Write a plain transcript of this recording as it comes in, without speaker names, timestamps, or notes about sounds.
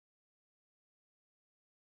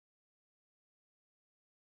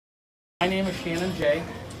My name is Shannon Jay,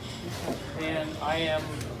 and I am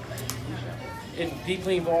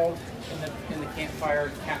deeply involved in the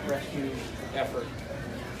campfire cat rescue effort.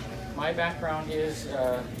 My background is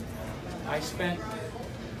I spent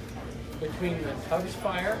between the Tubbs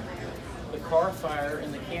fire, the car fire,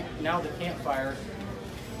 and the campfire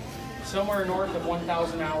somewhere north of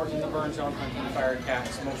 1,000 hours in the burn zone hunting fire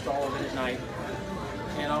cats, most all of it at night.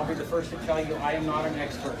 And I'll be the first to tell you I am not an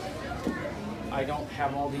expert. I don't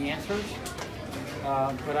have all the answers,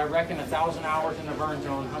 but I reckon 1,000 hours in the burn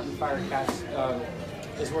zone hunting fire cats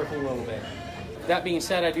is worth a little bit. That being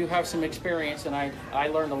said, I do have some experience, and I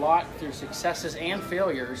learned a lot through successes and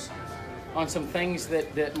failures on some things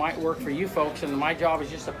that might work for you folks, and my job is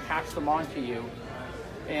just to pass them on to you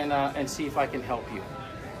and see if I can help you.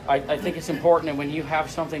 I think it's important that when you have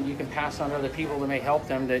something you can pass on to other people that may help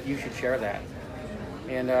them, that you should share that.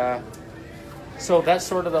 And so that's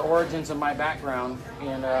sort of the origins of my background,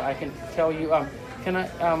 and I can tell you, can I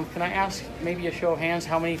ask maybe a show of hands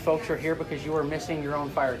how many folks are here because you are missing your own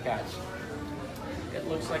fire cats? It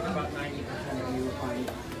looks like about 90% of you,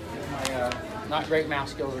 if my not great math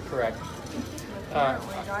skills are correct.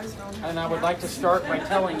 And I would like to start by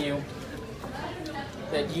telling you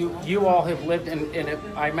that you all have lived,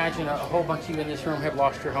 and I imagine a whole bunch of you in this room have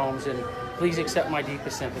lost your homes, and please accept my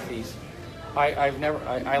deepest sympathies.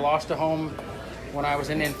 I lost a home when I was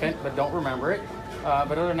an infant, but don't remember it.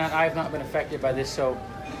 But other than that, I have not been affected by this, so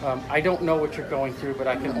I don't know what you're going through, but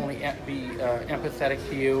I can only be empathetic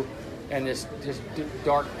to you and this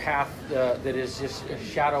dark path that is just a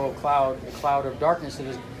shadow of a cloud of darkness that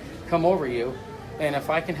has come over you. And if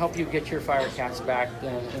I can help you get your fire cats back,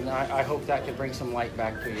 then I hope that can bring some light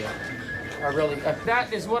back to you. I really,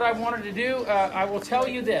 that is what I wanted to do. I will tell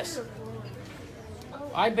you this.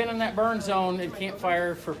 I've been in that burn zone and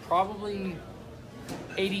campfire for probably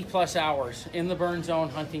 80 plus hours in the burn zone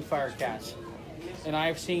hunting fire cats. And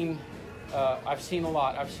I've seen a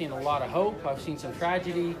lot. I've seen a lot of hope. I've seen some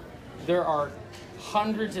tragedy. There are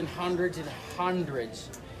hundreds and hundreds and hundreds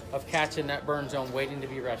of cats in that burn zone waiting to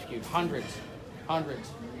be rescued. Hundreds.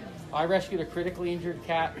 I rescued a critically injured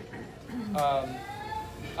cat.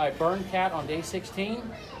 I burned cat on day 16.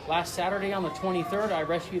 Last Saturday on the 23rd, I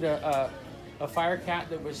rescued a fire cat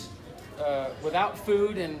that was without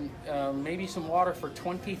food and maybe some water for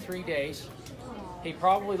 23 days. He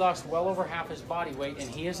probably lost well over half his body weight, and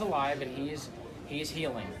he is alive and he is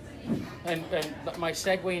healing. And my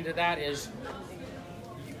segue into that is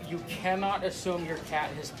you cannot assume your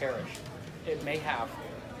cat has perished. It may have.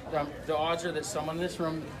 The odds are that someone in this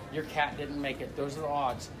room, your cat didn't make it. Those are the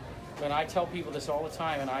odds. But I tell people this all the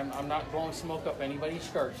time, and I'm not blowing smoke up anybody's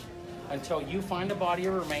skirts. Until you find a body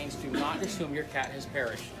of remains, do not assume your cat has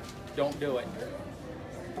perished. Don't do it.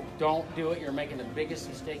 Don't do it. You're making the biggest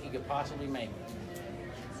mistake you could possibly make.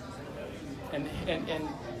 And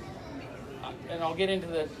I'll get into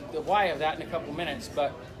the why of that in a couple minutes,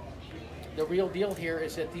 but the real deal here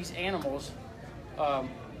is that these animals,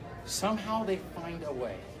 somehow they find a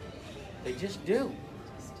way. They just do.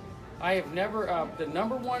 I have never, the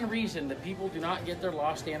number one reason that people do not get their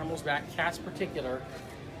lost animals back, cats particular,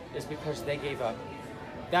 is because they gave up.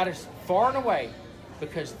 That is far and away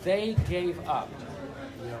because they gave up.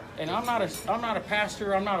 Yeah. And I'm not a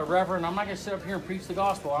pastor, I'm not a reverend, I'm not going to sit up here and preach the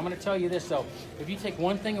gospel. I'm going to tell you this though, if you take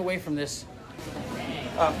one thing away from this,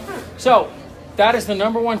 so that is the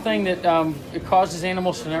number one thing that it causes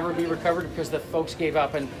animals to never be recovered, because the folks gave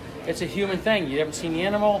up. And it's a human thing. You haven't seen the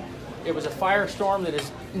animal. It was a firestorm that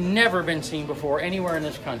has never been seen before anywhere in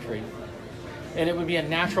this country. And it would be a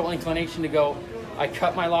natural inclination to go, I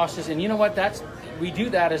cut my losses. And you know what? We do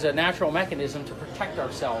that as a natural mechanism to protect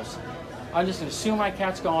ourselves. I'm just going to assume my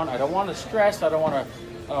cat's gone. I don't want to stress. I don't want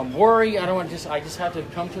to worry. I just have to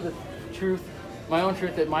come to the truth, my own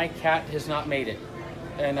truth, that my cat has not made it.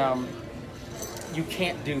 And you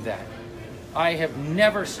can't do that. I have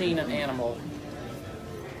never seen an animal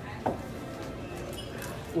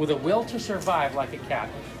with a will to survive like a cat.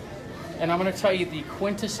 And I'm going to tell you the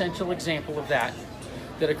quintessential example of that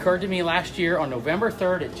occurred to me last year on November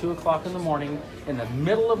 3rd at 2 o'clock in the morning in the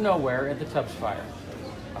middle of nowhere at the Tubbs fire.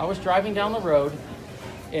 I was driving down the road,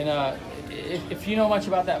 and if you know much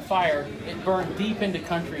about that fire, it burned deep into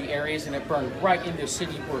country areas, and it burned right into a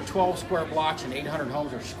city where 12 square blocks and 800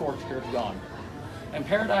 homes are scorched or gone. And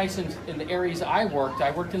Paradise, in the areas I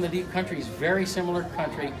worked in the deep countries, very similar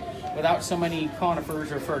country, without so many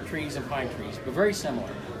conifers or fir trees and pine trees, but very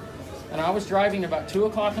similar. And I was driving about 2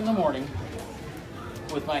 o'clock in the morning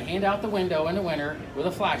with my hand out the window in the winter with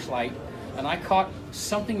a flashlight, and I caught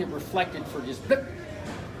something that reflected for just blip.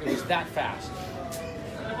 It was that fast.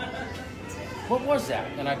 What was that?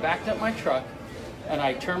 And I backed up my truck, and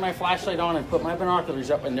I turned my flashlight on and put my binoculars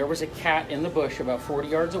up, and there was a cat in the bush about 40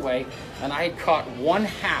 yards away, and I had caught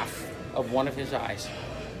 1/2 of one of his eyes.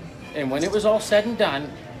 And when it was all said and done,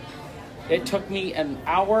 it took me an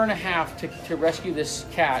hour and a half to rescue this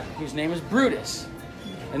cat, whose name is Brutus.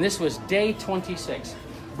 And this was day 26.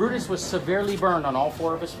 Brutus was severely burned on all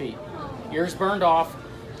 4 of his feet. Ears burned off,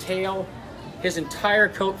 tail, his entire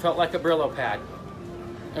coat felt like a Brillo pad.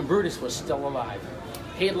 And Brutus was still alive.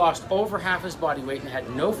 He had lost over half his body weight and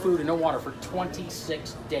had no food and no water for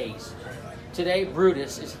 26 days. Today,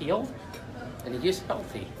 Brutus is healed and he is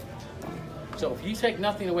healthy. So if you take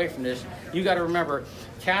nothing away from this, you got to remember,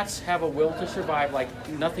 cats have a will to survive like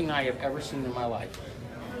nothing I have ever seen in my life.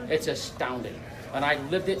 It's astounding. And I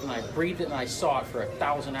lived it and I breathed it and I saw it for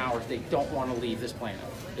 1,000 hours. They don't want to leave this planet.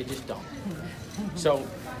 They just don't. So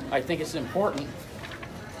I think it's important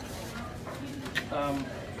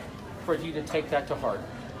for you to take that to heart.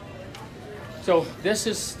 So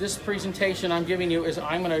this presentation I'm giving you is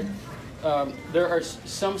there are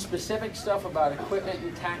some specific stuff about equipment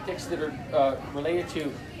and tactics that are related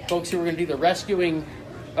to folks who are going to do the rescuing,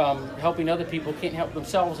 helping other people can't help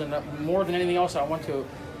themselves, and more than anything else, I want to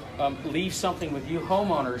leave something with you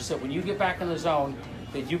homeowners so when you get back in the zone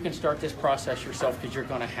that you can start this process yourself, because you're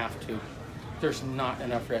going to have to. There's not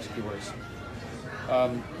enough rescuers.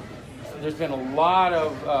 There's been a lot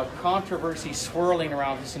of controversy swirling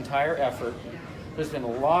around this entire effort. There's been a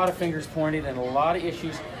lot of fingers pointed and a lot of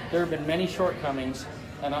issues. There have been many shortcomings,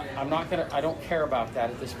 and I don't care about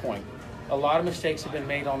that at this point. A lot of mistakes have been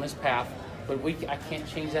made on this path, but I can't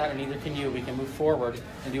change that, and neither can you. We can move forward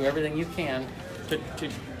and do everything you can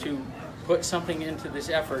to put something into this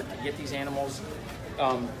effort to get these animals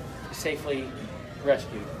safely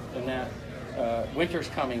rescued. And that winter's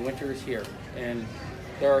coming, winter is here, and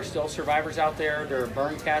there are still survivors out there. There are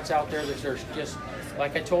burned cats out there. There's just,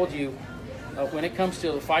 like I told you, when it comes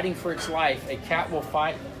to fighting for its life, a cat will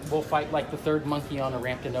fight like the third monkey on a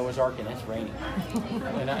ramp to Noah's Ark, and it's raining.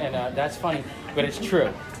 and that's funny, but it's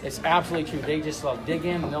true. It's absolutely true. They just dig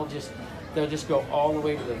in, and they'll just go all the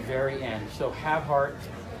way to the very end. So have heart,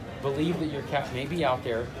 believe that your cat may be out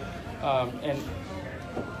there, and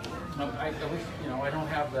I wish, I don't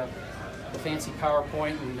have the fancy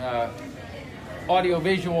PowerPoint and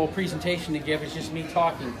audio-visual presentation to give. It's just me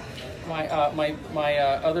talking. My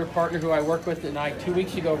other partner who I work with and I 2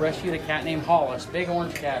 weeks ago rescued a cat named Hollis, big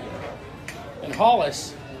orange cat. And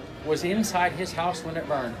Hollis was inside his house when it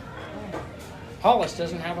burned. Hollis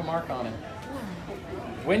doesn't have a mark on him.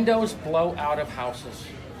 Windows blow out of houses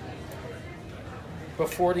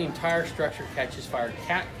before the entire structure catches fire.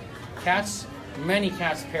 Many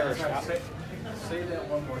cats perish. Say that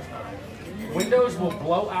one more time. Windows will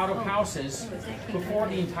blow out of houses before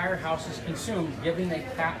the entire house is consumed, giving a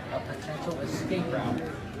cat a potential escape route.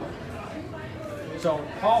 So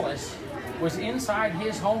Hollis was inside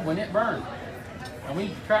his home when it burned. And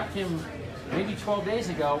we trapped him maybe 12 days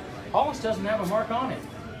ago. Hollis doesn't have a mark on him.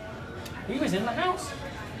 He was in the house.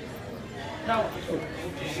 Now,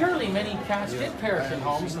 surely many cats did perish in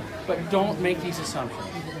homes, but don't make these assumptions.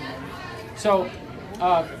 So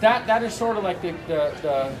that is sort of like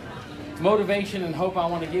the motivation and hope I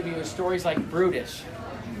want to give you is stories like Brutus.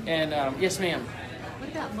 And yes, ma'am. What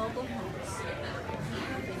about mobile homes?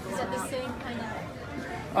 Is that the same kind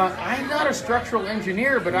of? I'm not a structural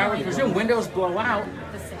engineer, but I would presume windows blow out,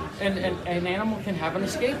 The same. and an animal can have an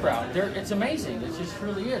escape route. It's amazing. It just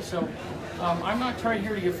really is. So I'm not trying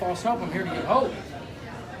here to give false hope. I'm here to give hope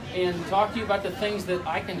and talk to you about the things that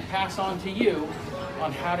I can pass on to you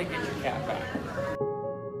on how to get your cat back.